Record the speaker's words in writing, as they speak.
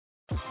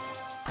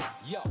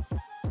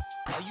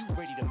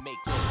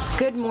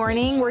Good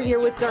morning. We're here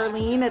with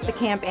Darlene at the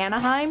Camp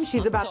Anaheim.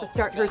 She's about to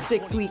start her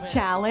 6-week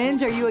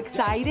challenge. Are you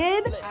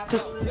excited?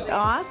 Just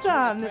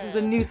awesome. This is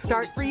a new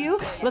start for you.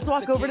 Let's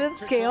walk over to the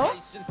scale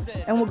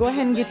and we'll go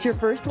ahead and get your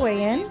first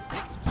weigh-in.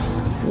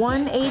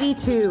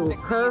 182.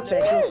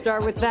 Perfect. We'll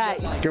start with that.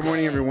 Good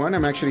morning, everyone.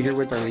 I'm actually here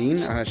with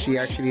Darlene. She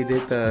actually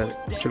did the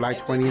July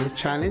 20th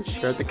challenge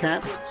here at the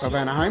camp of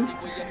Anaheim.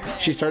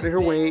 She started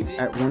her weight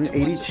at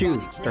 182.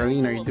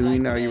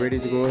 Darlene, are you ready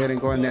to go ahead and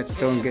go on that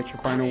scale and get your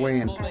final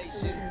weigh-in?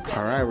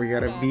 All right, we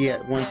gotta be at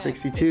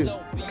 162.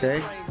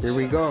 Okay, here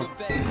we go.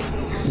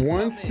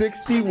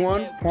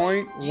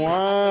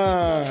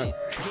 161.1.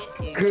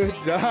 Good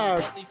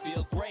job.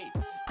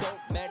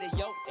 Don't matter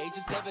your age,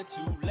 it's never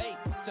too late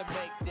to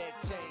make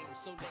that change.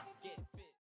 So let's get